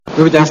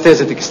We were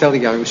downstairs at the Castelli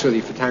Gallery. We saw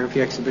the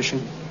photography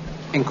exhibition.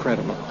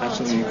 Incredible.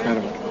 Absolutely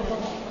incredible.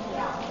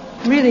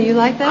 Really, you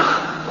like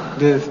that?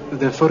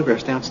 The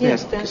photographs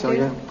downstairs. Yes,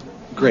 downstairs.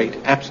 Great.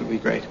 Absolutely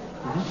great.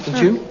 Mm-hmm.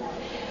 Didn't you?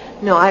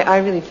 No, I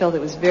really felt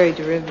it was very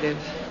derivative.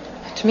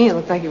 To me, it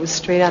looked like it was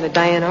straight out of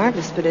Diane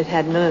Arbus, but it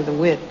had none of the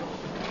wit.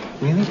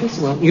 Really?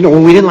 Well, you know,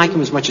 we didn't like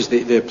him as much as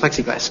the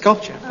plexiglass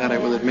sculpture. That I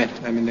will admit.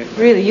 I mean,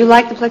 really, you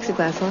like the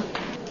plexiglass, huh?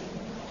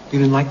 You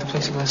didn't like the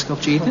plexiglass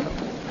sculpture either?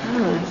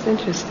 Oh, that's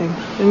interesting.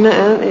 I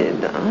don't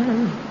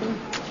know.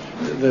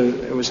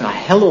 It was a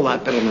hell of a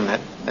lot better than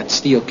that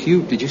steel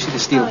cube. Did you see the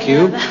steel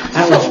cube?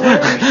 That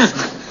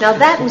was now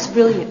that was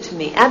brilliant to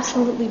me.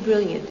 Absolutely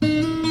brilliant.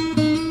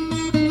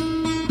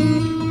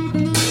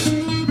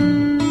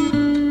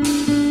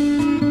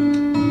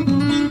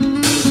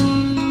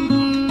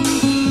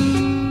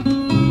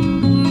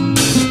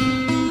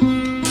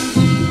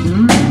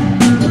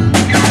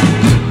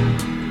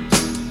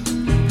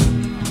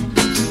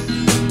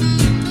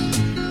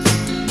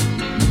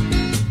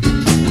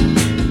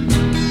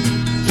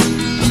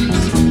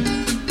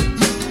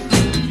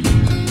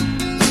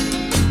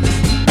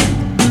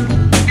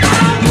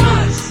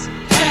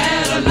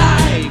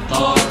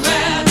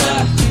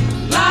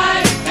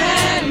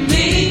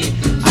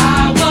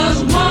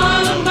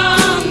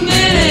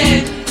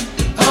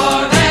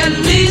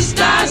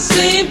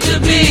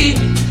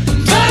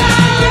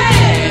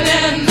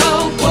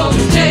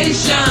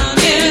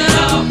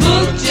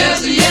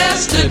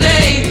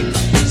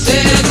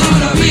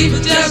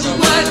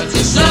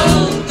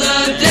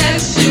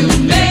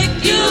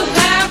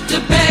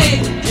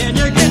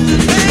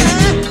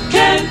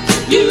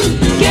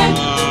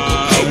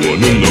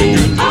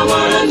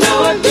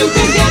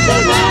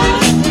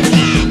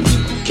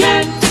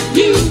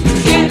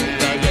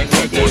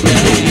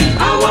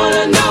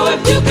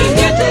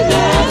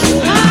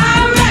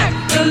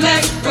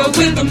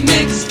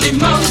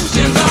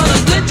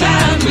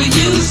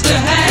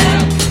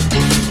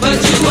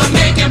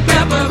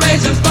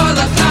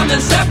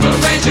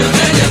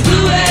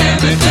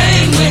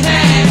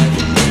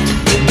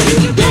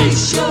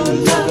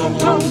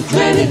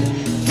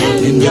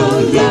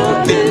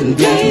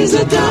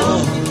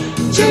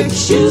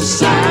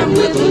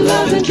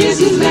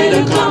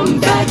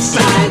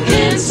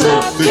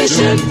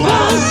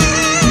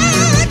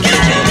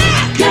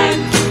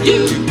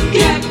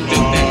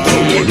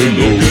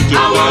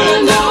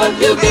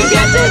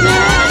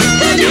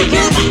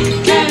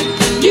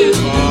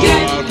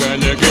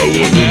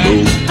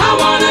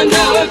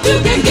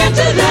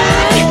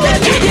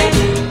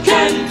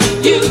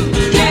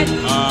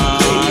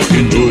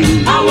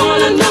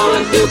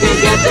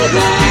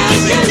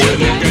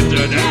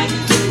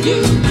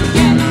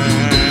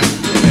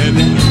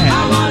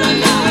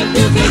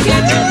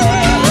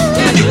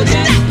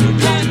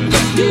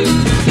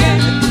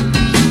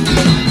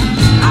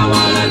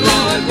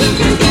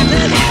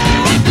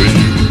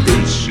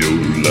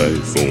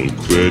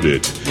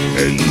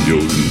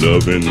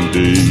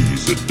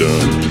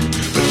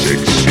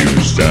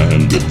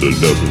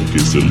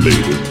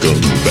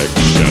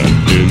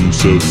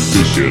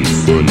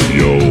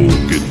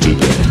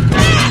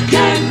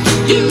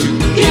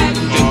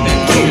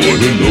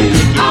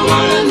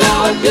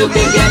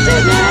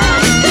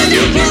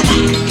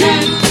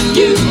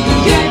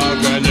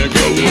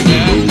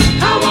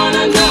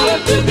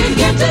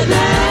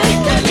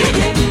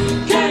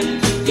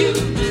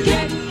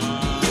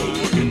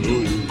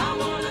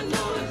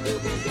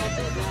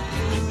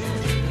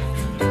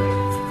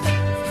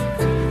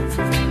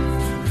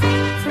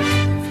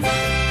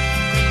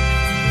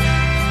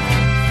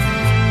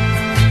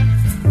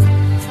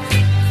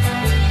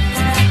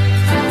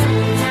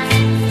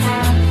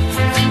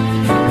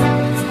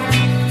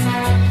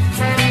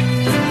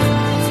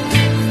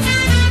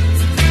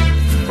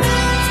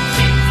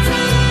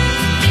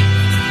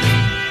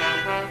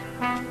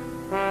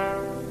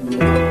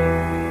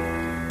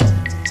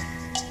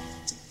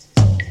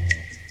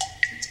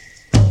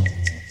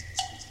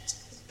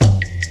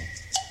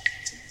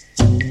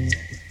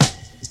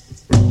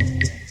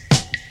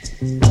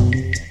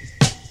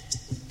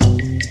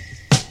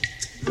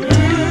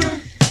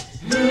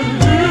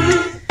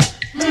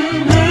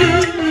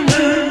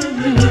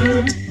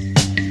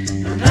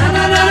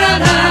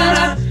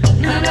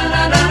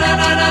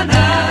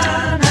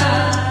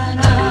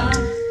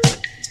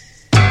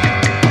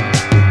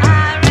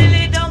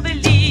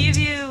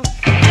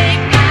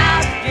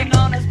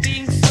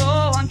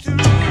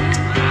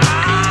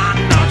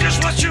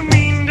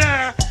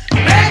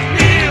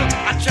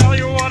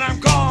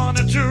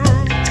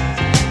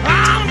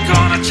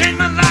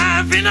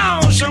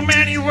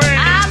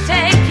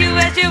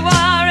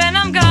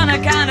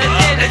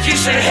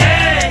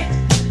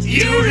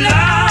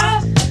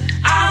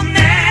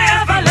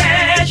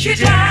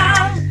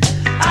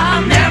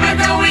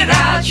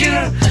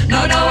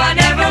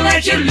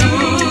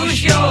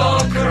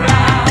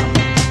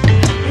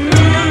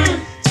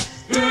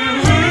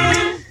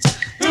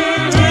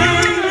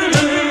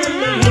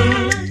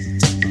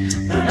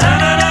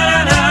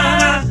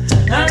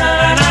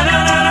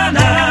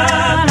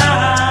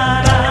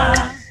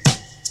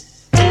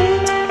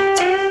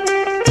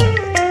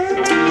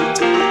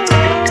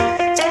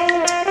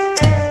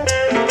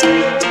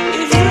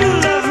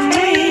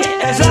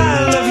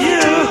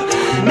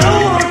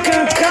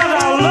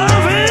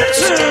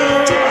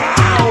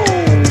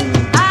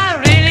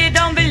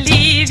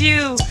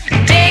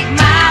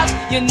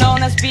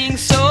 as being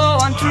so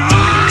untrue.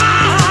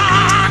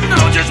 I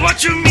know just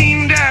what you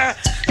mean there,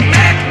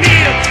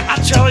 MacNeal.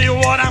 I'll tell you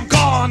what I'm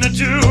gonna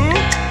do.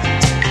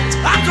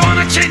 I'm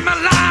gonna change my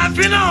life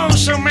in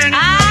so many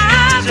ways.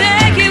 I'll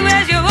take you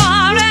as you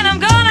are, and I'm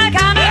gonna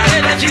count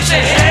it. Let you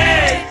say,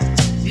 hey,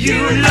 you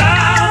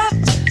love,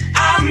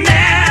 I'll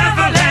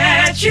never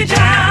let you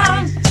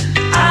down.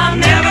 I'll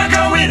never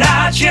go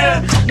without you.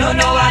 No,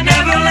 no, I'll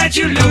never let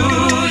you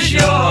lose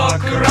your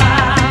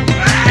crown.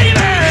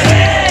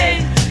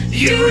 Hey,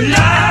 you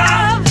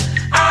love,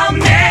 I'll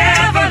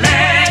never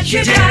let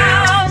you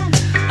down.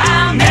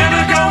 I'll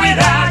never go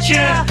without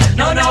you.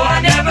 No, no,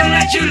 I'll never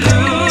let you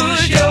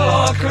lose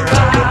your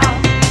crown.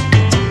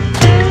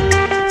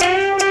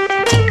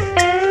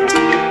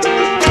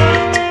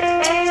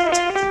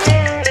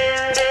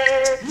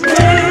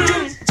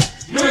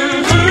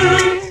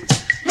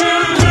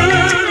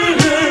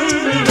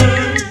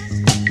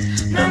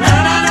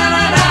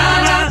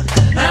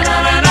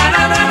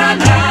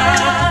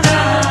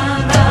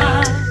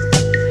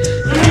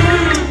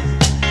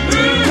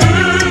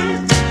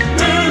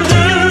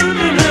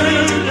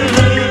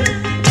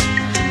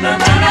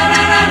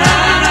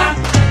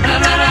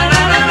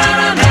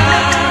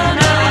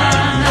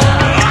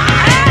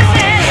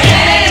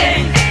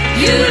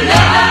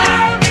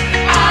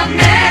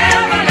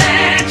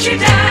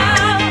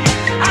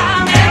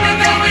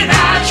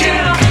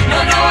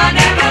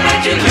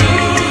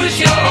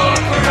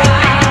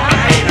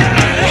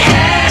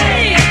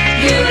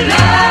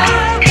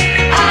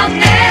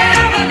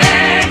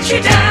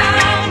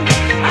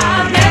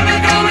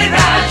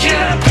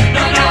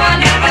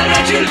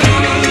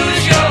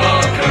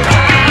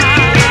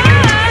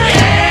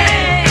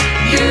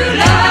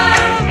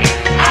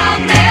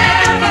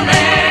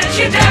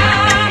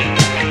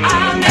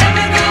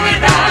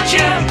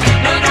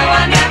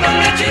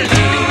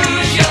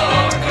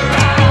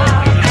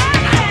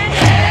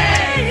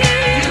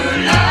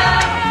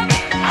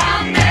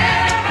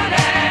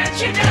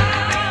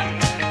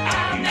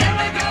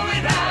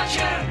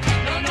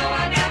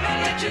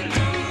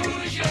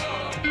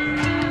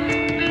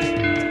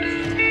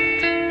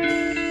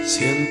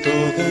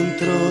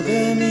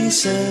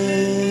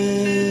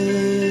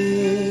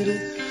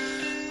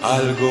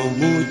 Algo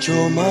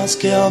mucho más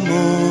que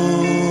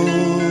amor,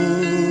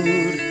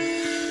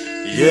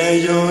 y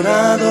he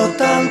llorado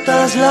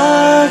tantas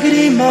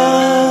lágrimas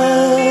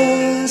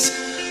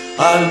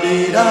al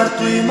mirar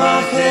tu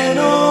imagen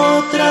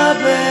otra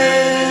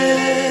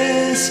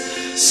vez.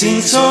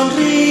 Sin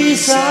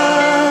sonrisa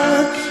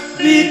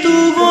vi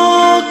tu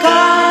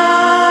boca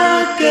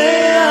que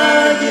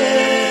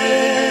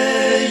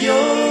ayer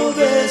yo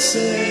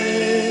besé,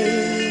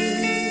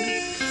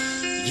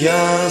 y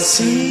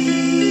así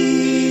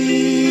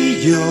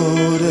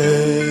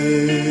lloré,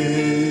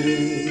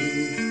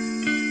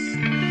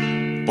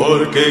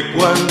 porque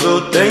cuando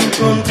te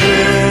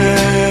encontré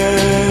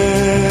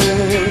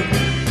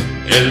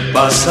el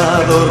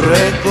pasado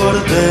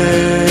recordé,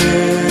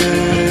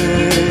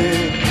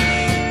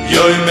 y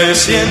hoy me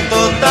siento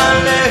tan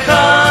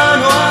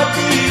lejano a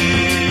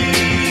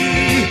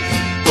ti,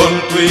 con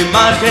tu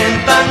imagen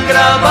tan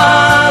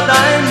grabada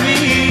en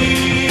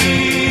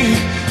mí,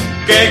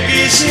 que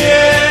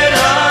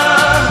quisiera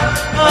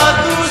a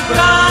tus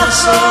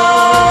brazos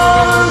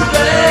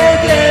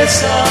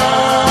regresar,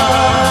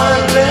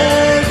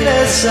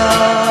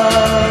 regresar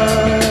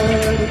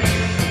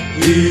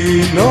y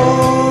no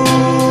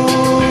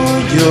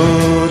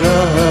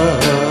llorar.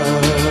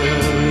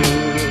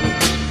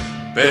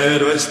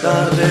 Pero es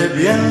tarde,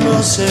 bien lo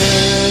sé,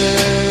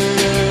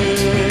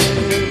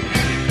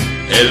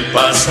 el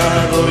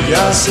pasado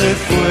ya se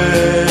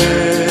fue,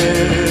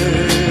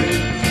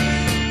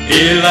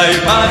 y la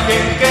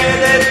imagen que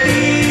de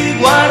ti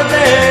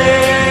guardé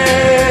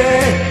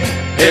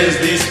es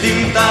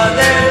distinta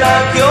de la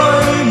que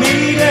hoy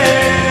miré.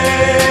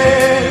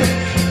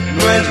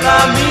 No es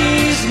la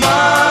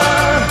misma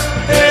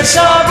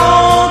esa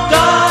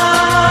boca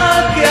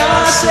que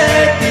hace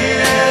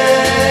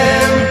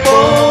tiempo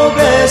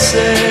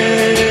besé,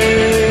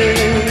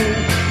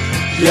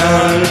 y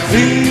al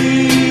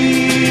fin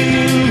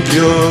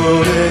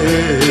lloré,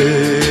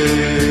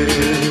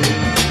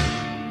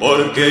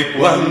 porque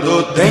cuando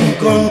te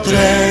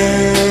encontré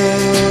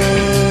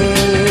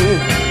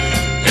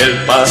el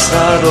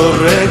pasado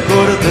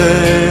recordé,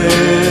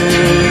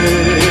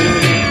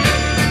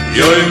 y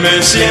hoy me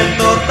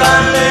siento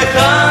tan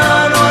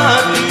lejano a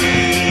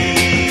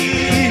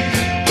ti,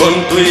 con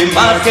tu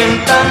imagen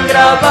tan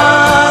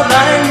grabada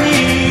en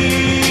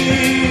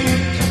mí,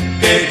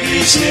 que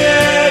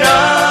quisiera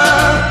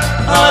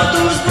a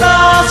tus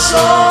brazos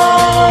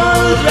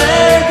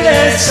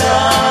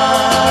regresar,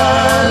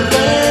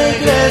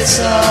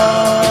 regresar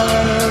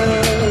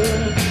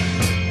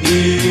y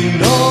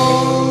no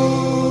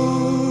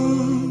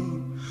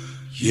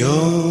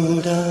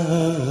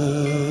llorar.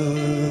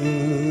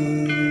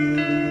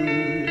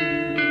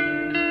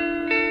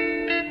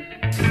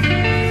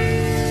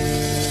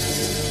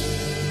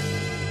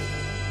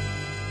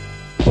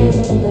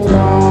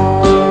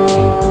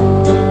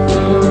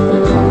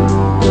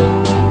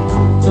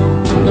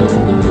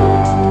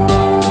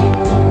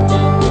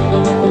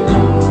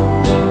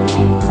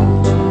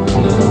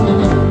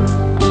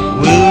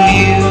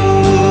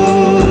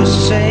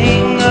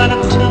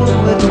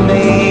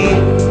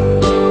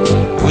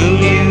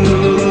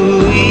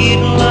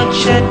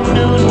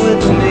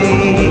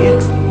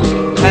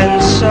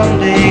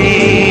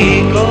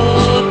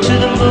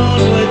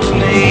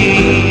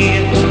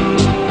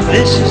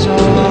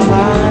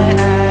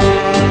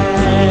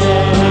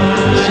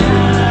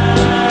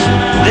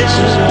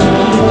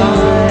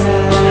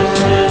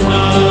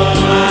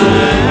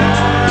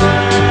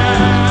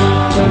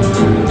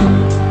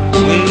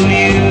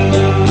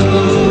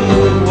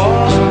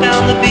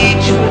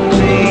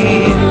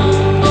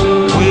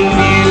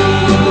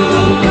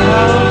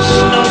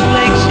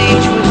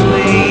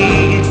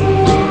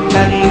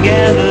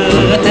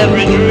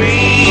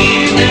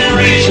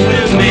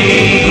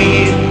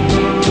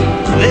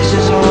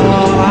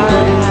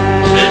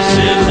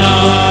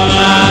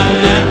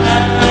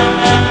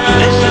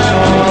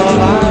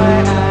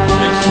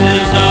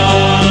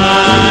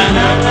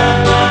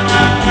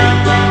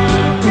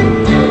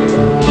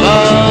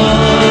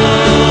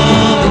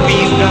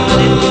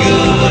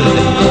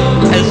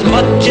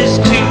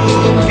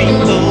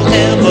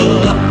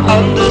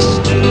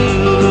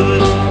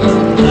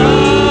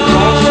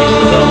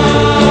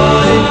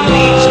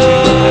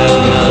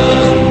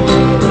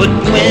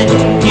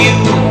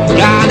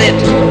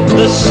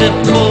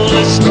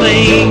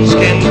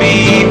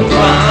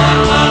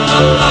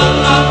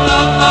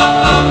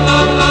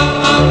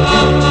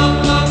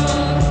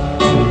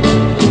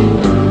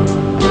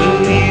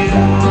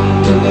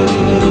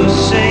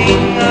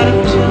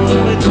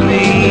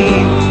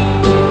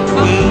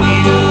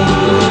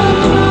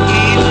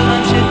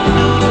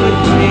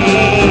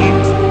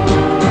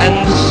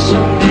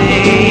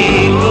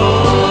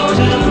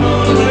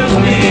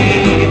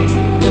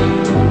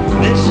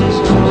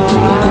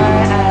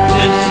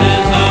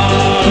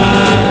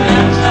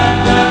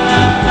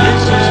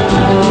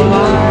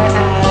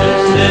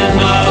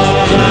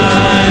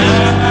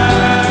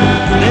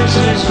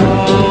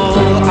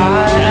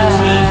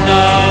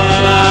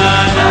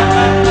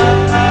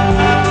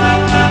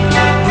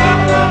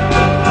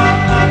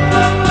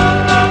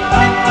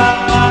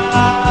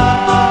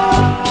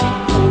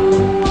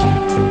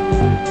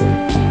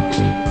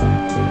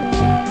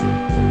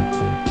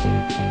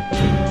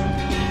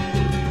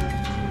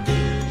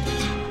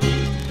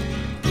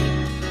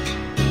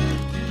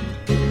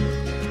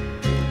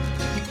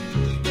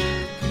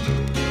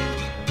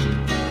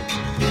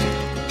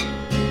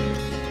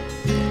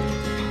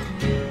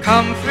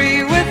 Come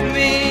free with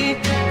me,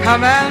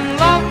 come and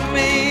love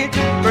me,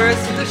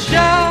 burst the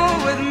shell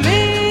with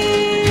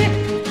me.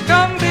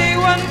 Come be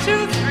 1,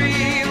 2,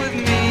 3 with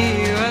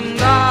me, you and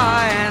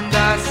I and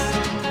us.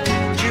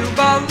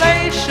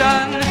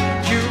 Jubilation,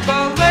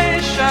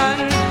 jubilation,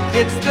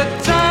 it's the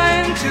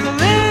time to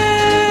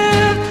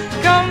live.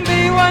 Come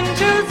be 1,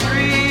 2,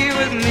 3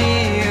 with me,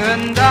 you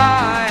and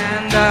I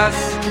and us.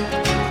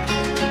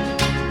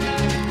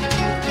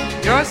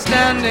 You're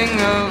standing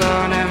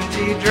alone,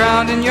 empty,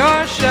 drowned in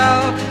your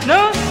shell.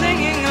 No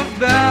singing of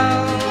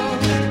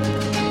bells.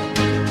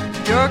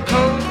 Your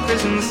coat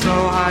risen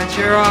so high,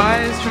 your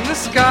eyes from the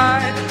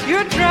sky.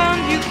 You're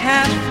drowned, you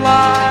can't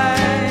fly.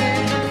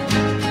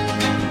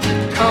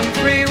 Come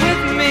free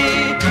with me,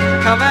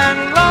 come and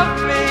love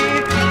me,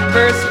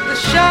 burst the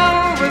shell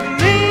with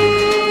me.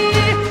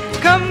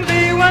 Come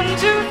be 1,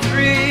 2,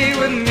 3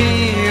 with me,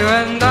 you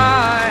and I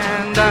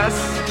and us.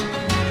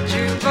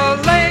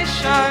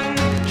 Jubilation,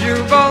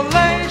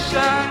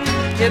 jubilation,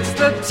 it's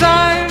the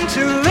time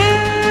to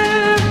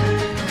live.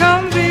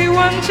 Come be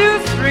 1, 2,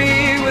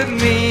 3 with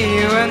me,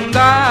 you and I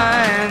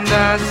and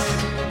us.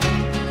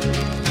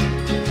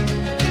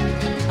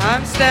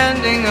 I'm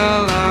standing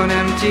alone,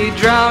 empty,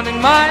 drowned in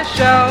my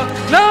shell.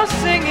 No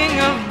singing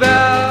of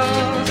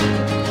bells.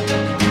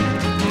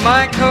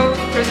 My coat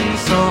prison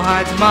so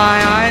hides my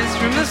eyes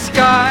from the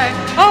sky.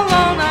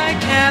 Alone I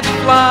can't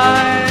fly.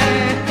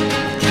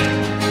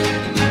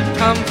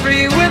 Come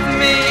free with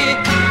me,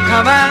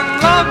 come and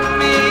love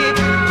me,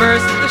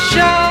 burst the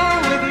shell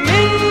with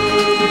me.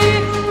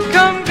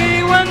 Come be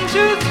 1,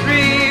 2,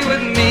 3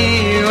 with me,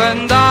 you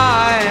and I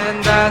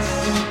and us.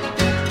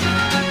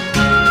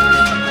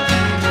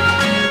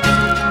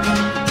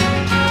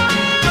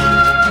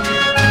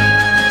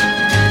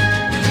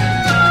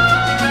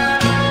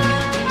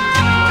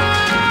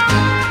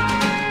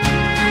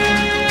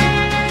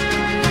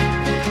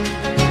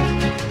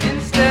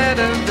 Instead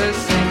of the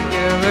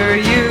singular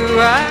you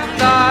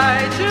and I,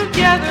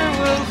 together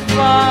we'll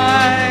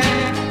fly.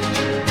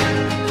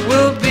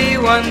 We'll be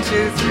 1, 2,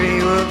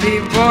 3, we'll be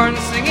born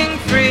singing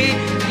free,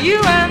 you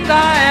and I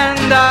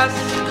and us.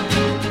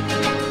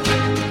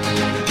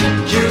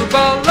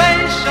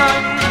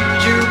 Jubilation,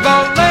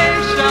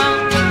 jubilation,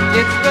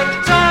 it's the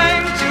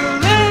time to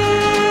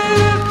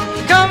live.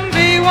 Come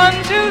be 1,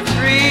 2,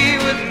 3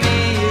 with me,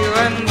 you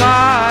and I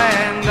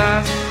and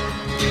us.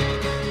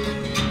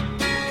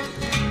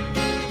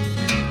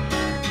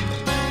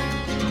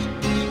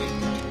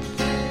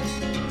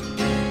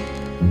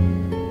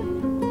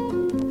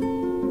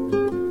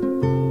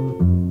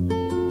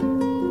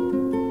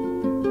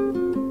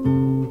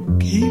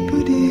 Qui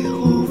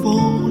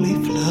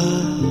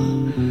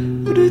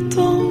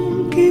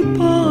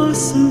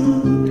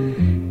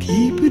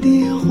peut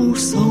dire où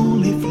sont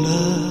les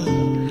fleurs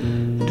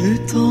du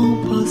temps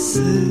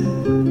passé?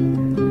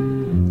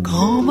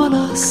 Quand va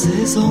la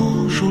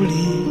saison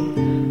jolie,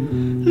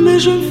 les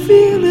jeunes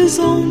filles les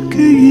ont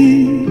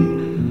cueillies.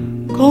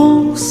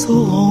 Quand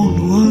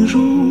saurons-nous un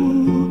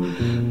jour?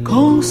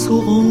 Quand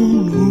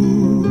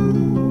saurons-nous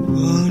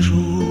un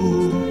jour?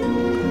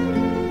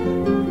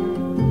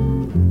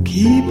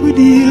 Qui peut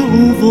dire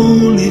où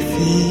vont les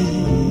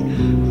filles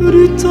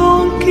du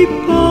temps qui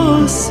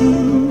passe?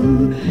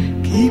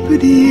 Qui peut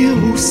dire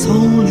où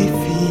sont les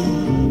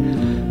filles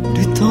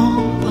du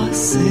temps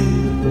passé?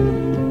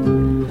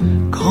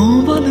 Quand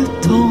va le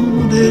temps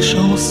des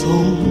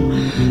chansons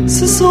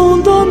se sont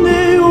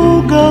données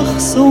aux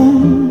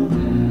garçons?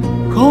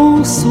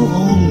 Quand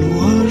saurons-nous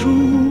un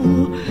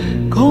jour?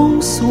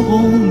 Quand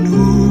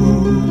saurons-nous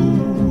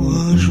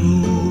un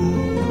jour?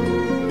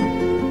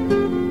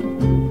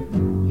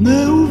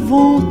 Mais où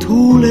vont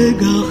tous les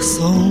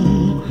garçons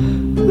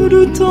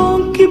du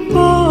temps qui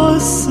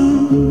passe?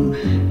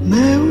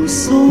 Mais où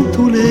sont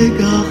tous les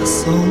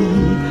garçons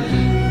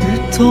du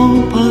temps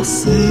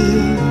passé?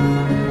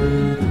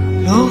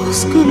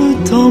 Lorsque le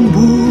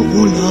tambour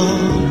roula,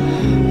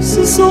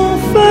 se sont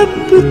faits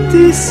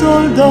petits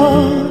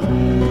soldats.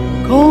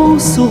 Quand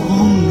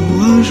saurons-nous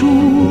un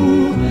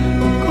jour?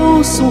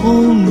 Quand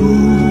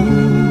saurons-nous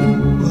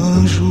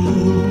un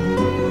jour?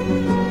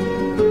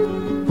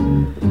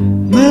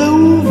 Mais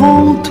où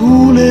vont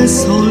tous les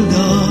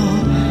soldats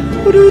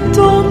du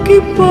temps qui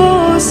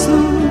passe?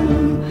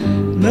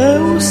 Mais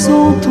où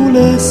sont tous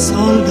les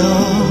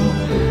soldats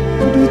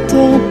du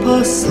temps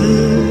passé?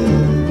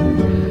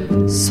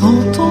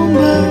 Sont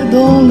tombés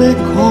dans les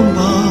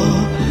combats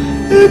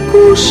et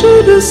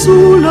couchés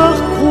dessous leur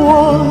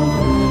croix.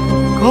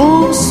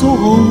 Quand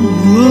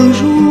saurons-nous un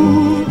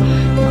jour?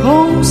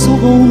 Quand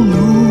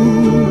saurons-nous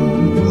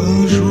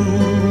un jour?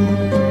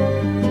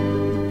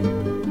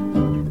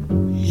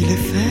 Il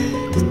est fait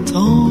de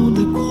tant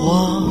de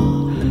croix,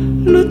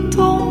 le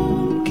temps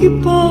qui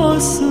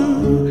passe.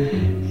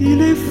 Il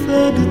est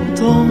fait de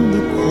tant de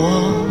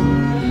croix,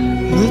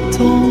 le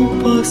temps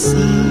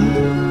passé.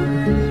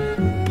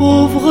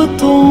 Pauvre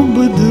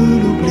tombe de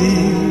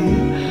l'oubli,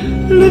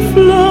 les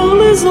fleurs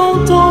les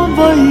ont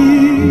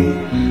envahies.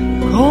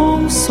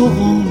 Quand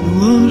saurons-nous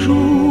un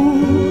jour?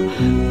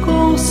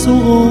 Quand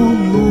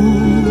saurons-nous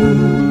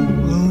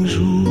un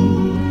jour?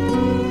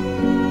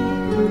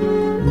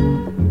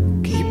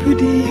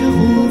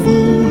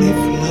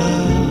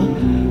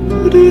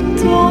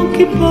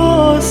 qui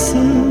passe,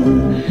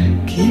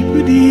 qui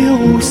peut dire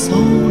où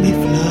sont les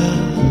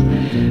fleurs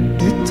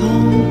du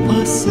temps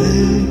passé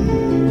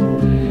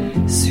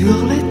sur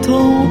les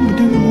tombes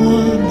du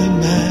mois de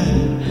mai.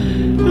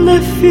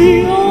 Les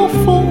filles en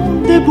font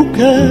des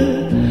bouquets.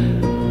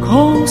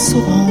 Quand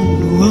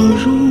serons-nous un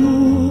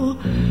jour?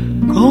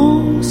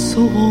 Quand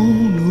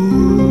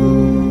serons-nous?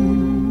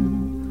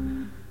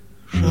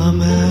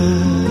 Jamais.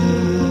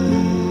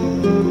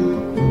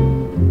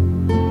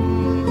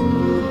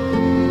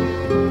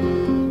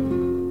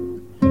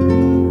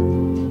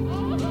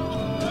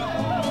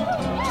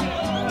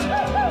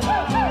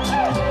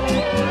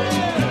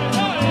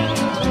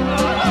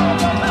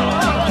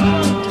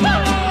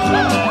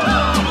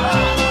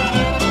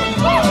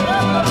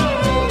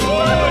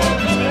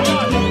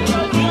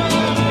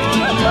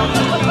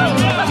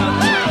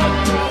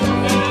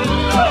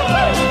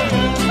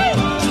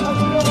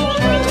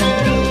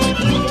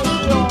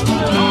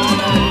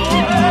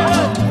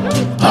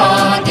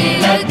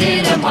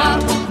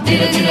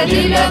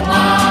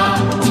 Dis-le-moi,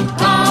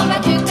 quand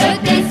vas-tu te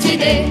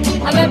décider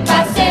à me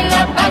passer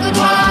la bague au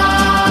doigt?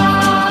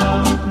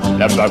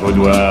 La bague au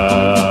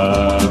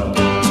doigt.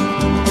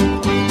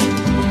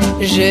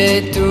 J'ai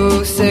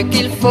tout ce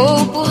qu'il faut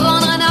pour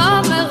rendre un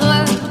homme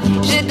heureux.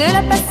 J'ai de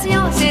la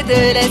patience et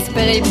de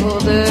l'esprit pour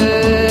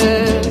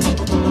deux.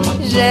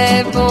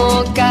 J'ai bon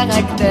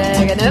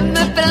caractère et ne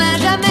me plains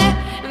jamais,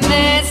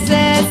 mais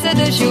cesse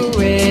de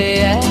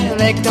jouer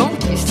avec ton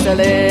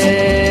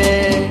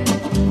pistolet.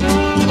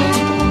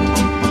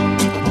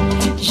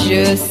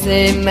 Je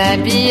sais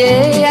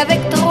m'habiller avec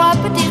 3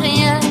 petits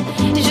riens.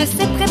 Je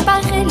sais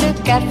préparer le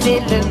café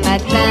le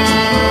matin.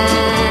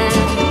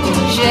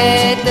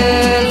 J'ai de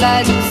la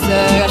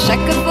douceur à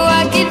chaque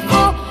fois qu'il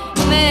faut.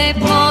 Mais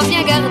prends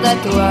bien garde à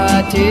toi,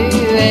 tu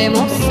es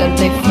mon seul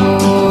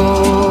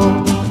défaut.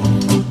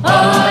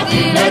 Oh,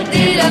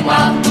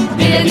 dis-le-moi,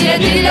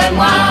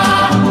 dis-le-moi.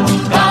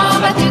 Quand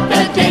vas-tu te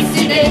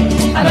décider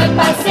à me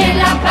passer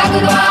la bague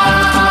au doigt?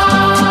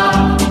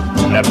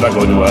 La bague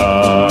au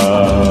doigt.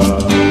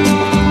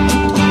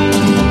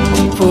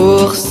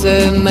 Pour se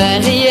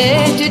marier,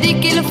 tu dis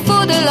qu'il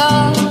faut de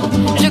l'or.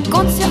 Je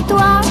compte sur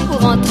toi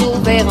pour en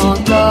trouver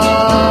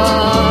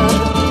encore.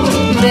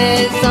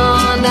 Mais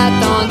en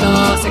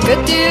attendant ce que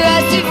tu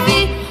as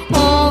suffi,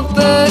 on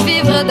peut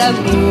vivre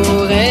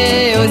d'amour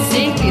et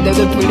aussi de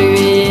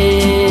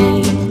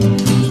pluie.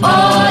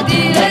 Oh,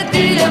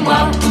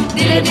 dis-le-moi,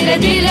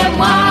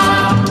 dis-le-moi.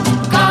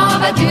 Quand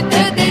vas-tu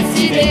te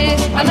décider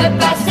à me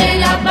passer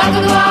la bague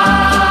au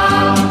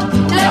doigt?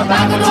 La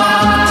bague au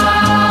doigt.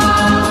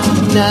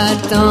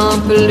 N'attends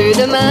plus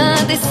demain,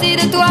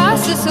 décide-toi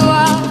ce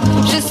soir.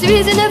 Je suis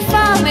une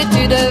femme et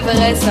tu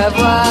devrais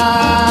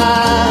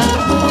savoir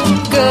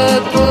que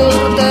pour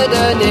te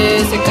donner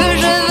ce que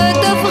je veux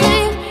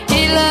t'offrir,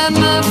 il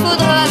me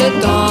faudra le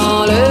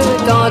temps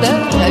de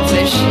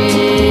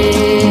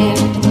réfléchir.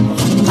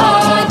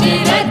 Oh,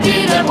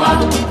 dis-le-moi,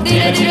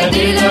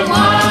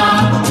 dis-le-moi.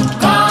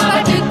 Quand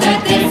vas-tu te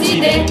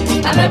décider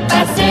à me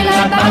passer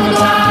la bague au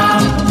doigt?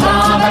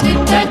 Quand vas-tu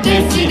te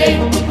décider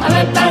à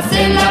me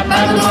passer la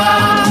bague au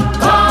doigt?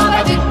 Quand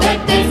vas-tu te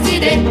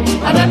décider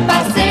à me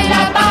passer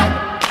la bague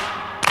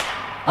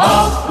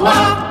au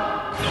doigt?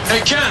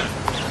 Hey, Ken!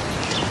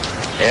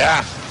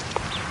 Yeah?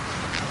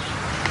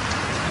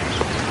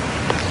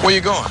 Where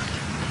you going?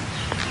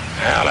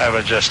 Well, I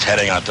was just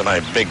heading out to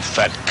my big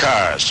fat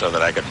car so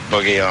that I could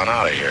boogie on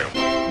out of here.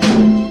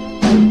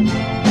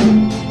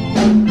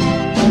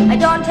 I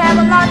don't have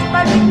a lot,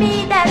 but with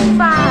me that's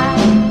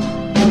fine.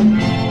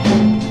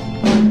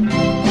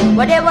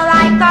 Whatever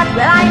I got,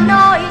 well I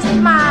know is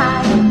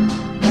mine.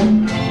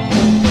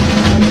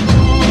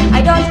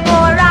 I don't go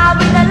around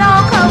with a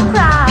local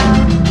crowd.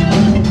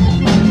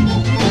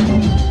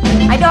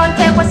 I don't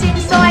take what's in,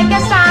 so I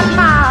guess I'm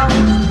out.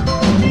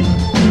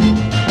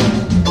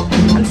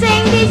 I'm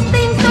saying these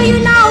things so you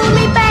know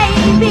me,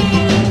 baby,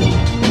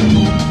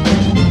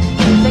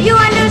 so you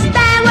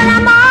understand what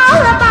I'm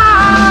all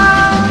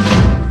about.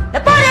 The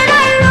body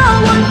right roll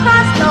won't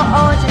cost no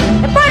ocean.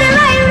 The body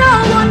right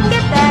roll won't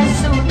get that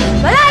soon.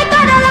 But I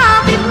gotta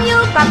love if you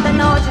got the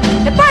notion.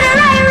 The body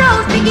right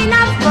roll's big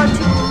enough for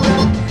two,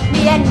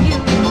 me and you.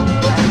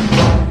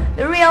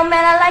 The real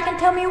man I like can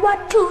tell me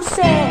what to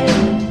say.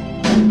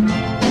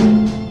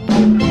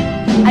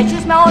 I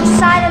choose my own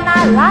side and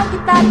I like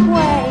it that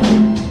way.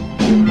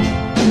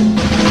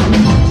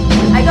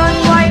 I don't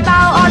worry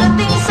about all the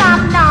things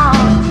I'm not.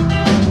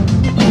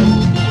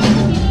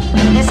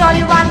 There's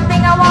only one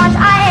thing I want,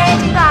 I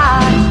hate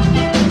God.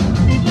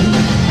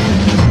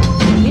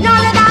 You know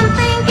that I'm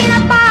thinking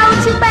about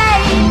you,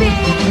 baby,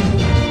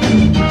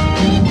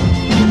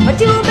 but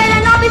you better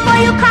know before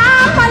you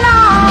come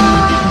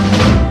along.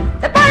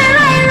 The body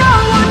right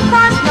roll won't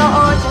cost no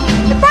ocean.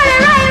 The body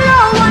right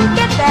roll won't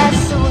get there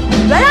soon.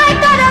 But I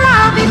gotta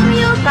love if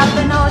you got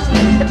the notion.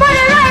 The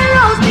body right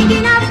roll's big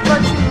enough for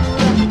two,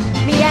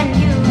 me and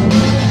you.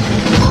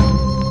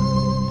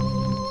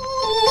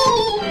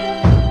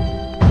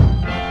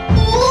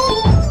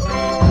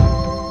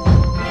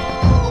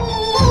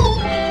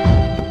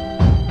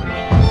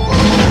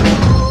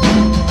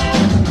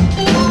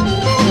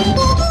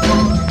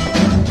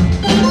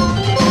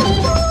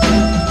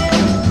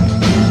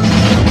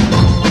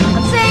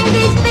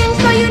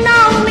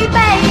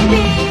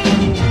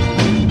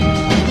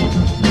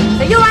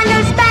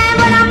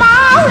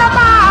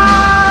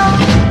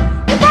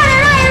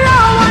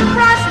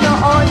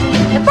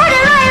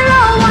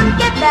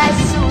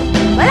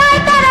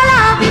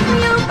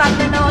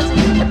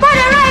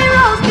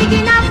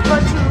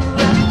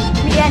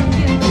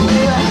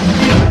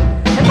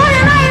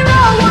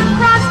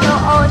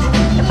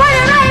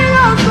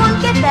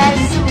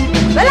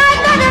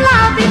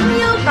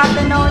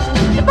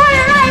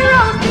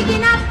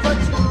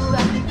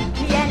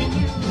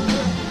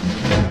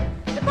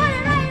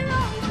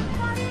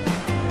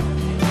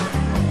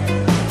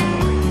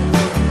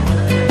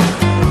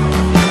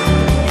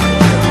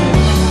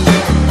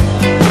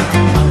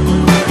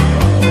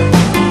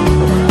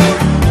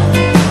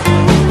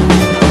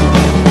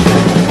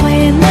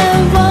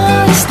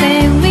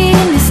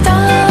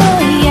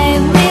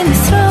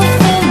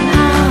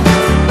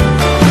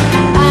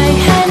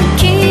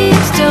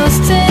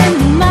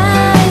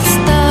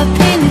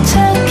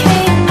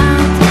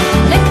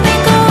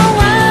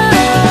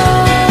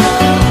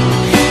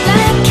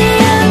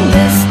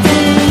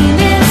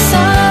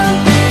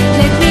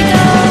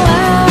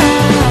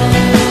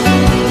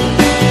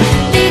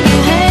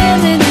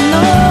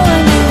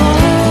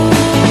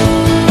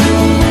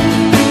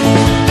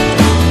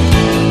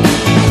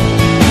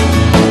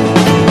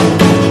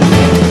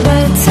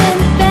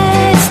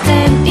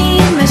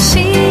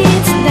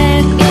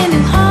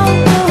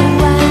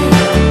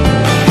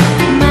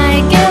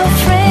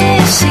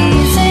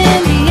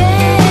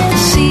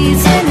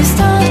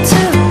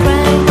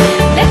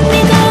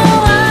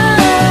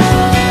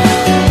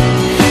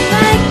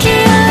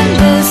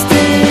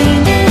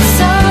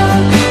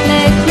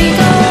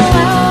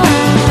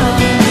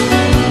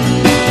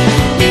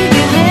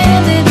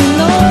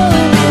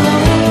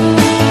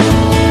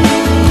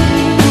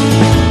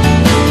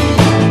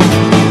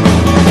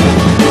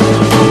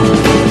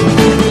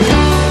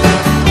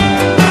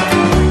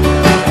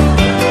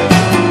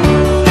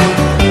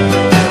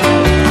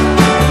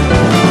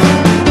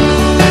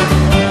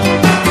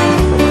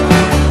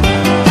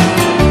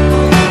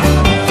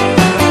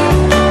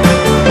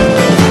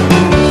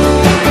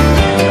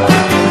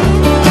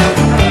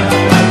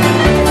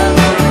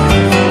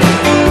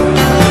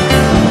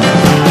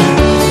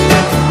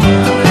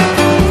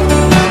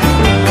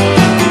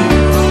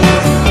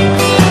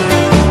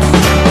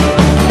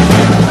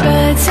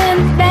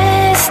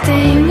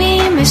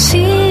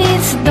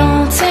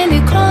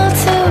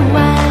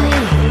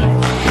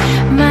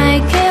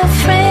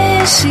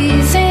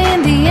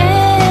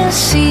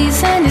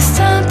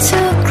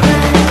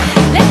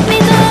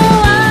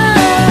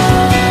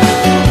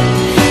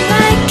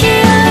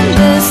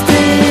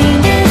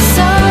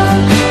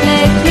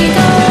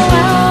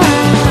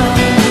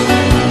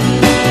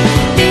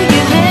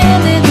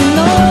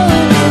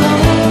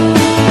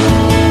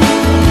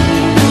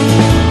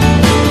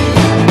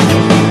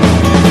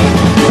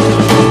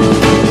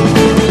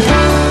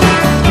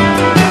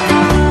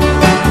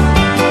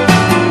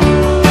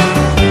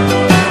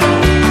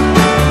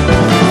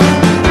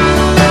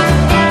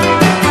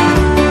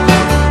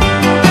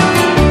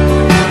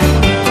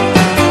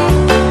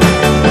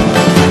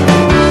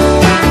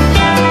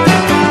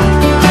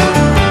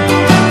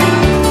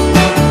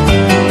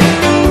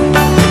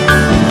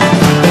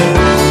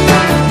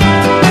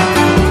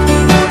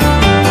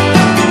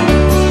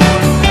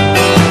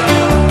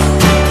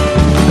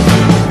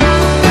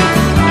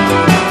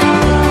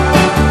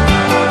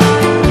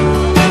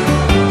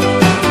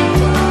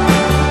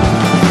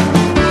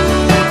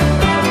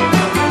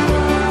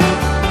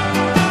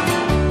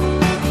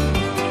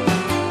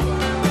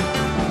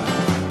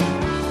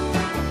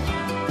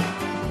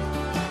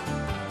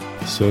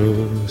 Ce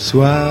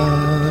soir,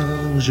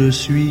 je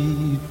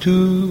suis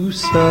tout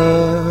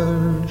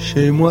seul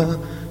chez moi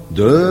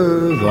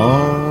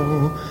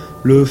devant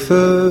le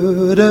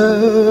feu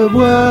de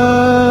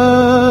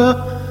bois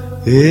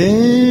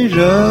et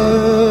je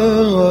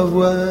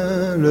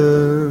revois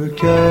le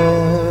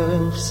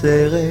cœur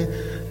serré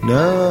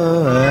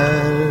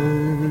Noël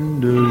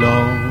de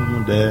l'an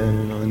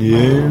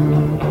dernier.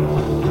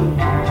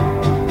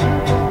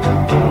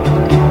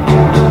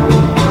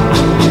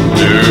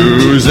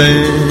 Nous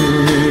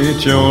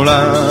étions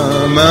la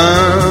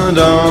main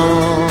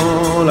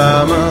dans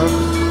la main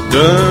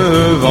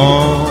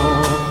devant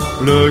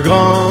le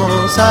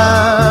grand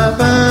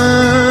sapin,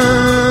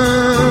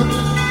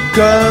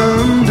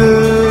 comme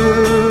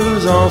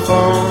deux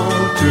enfants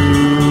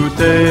tout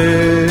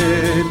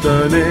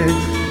étonnés,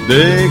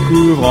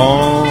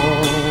 découvrant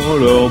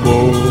leurs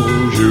beaux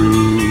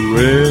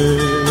jouets.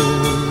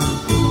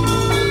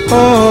 Oh,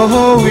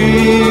 oh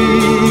oui,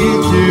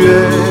 tu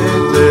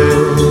étais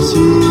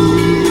si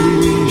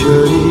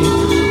jolie,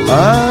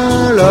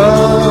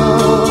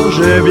 alors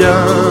j'ai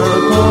bien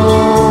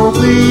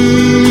compris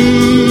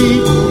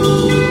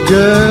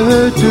que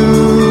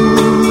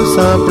tout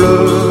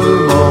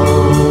simplement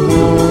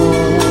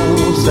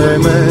on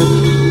s'aimait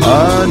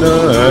à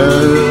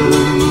Noël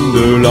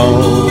de l'an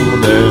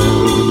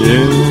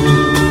dernier.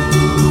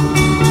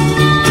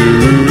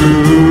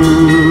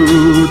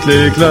 Toutes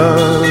les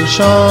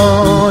cloches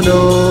en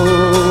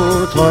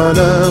notre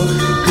honneur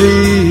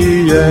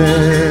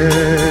criaient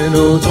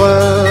notre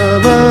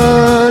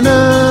bonheur,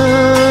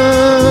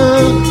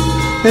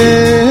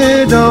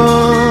 et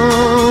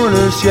dans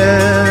le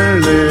ciel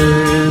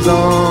les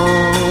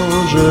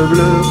anges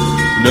bleus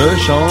ne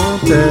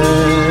chantaient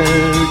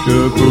que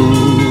pour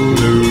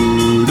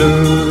nous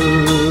deux.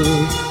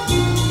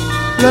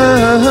 Le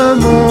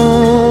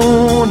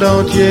monde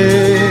entier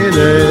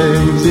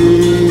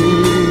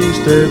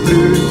n'existait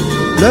plus,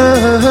 le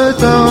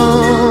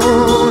temps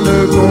ne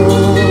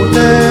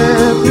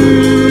comptait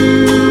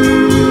plus.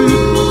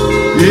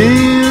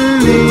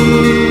 Il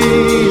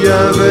n'y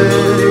avait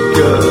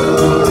que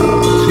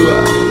toi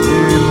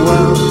et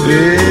moi,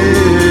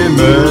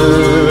 émerveillés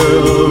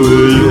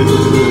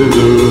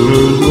de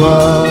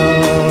joie.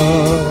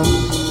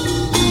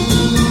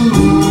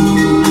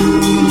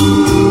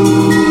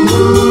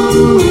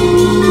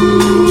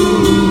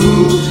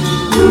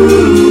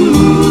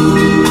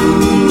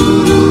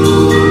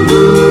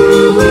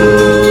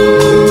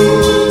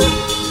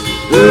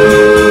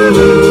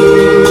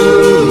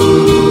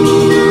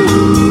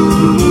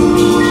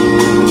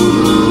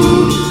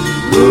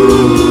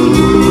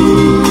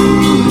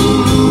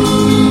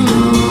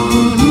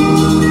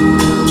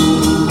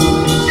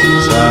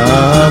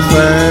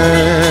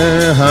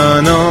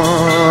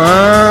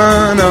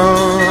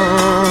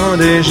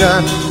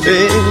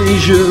 Et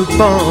je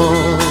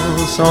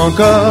pense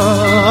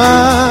encore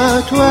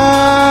à toi.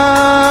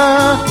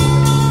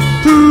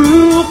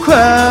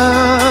 Pourquoi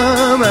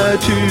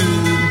m'as-tu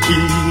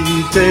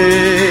quitté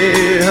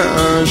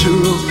un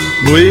jour,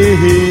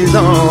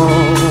 brisant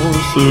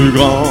ce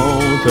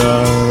grand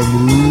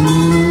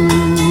amour?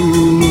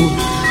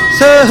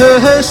 Ce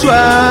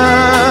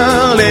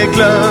soir, les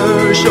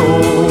cloches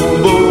ont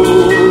beau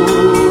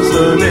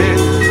sonner,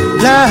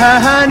 la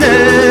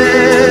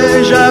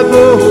neige a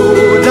beau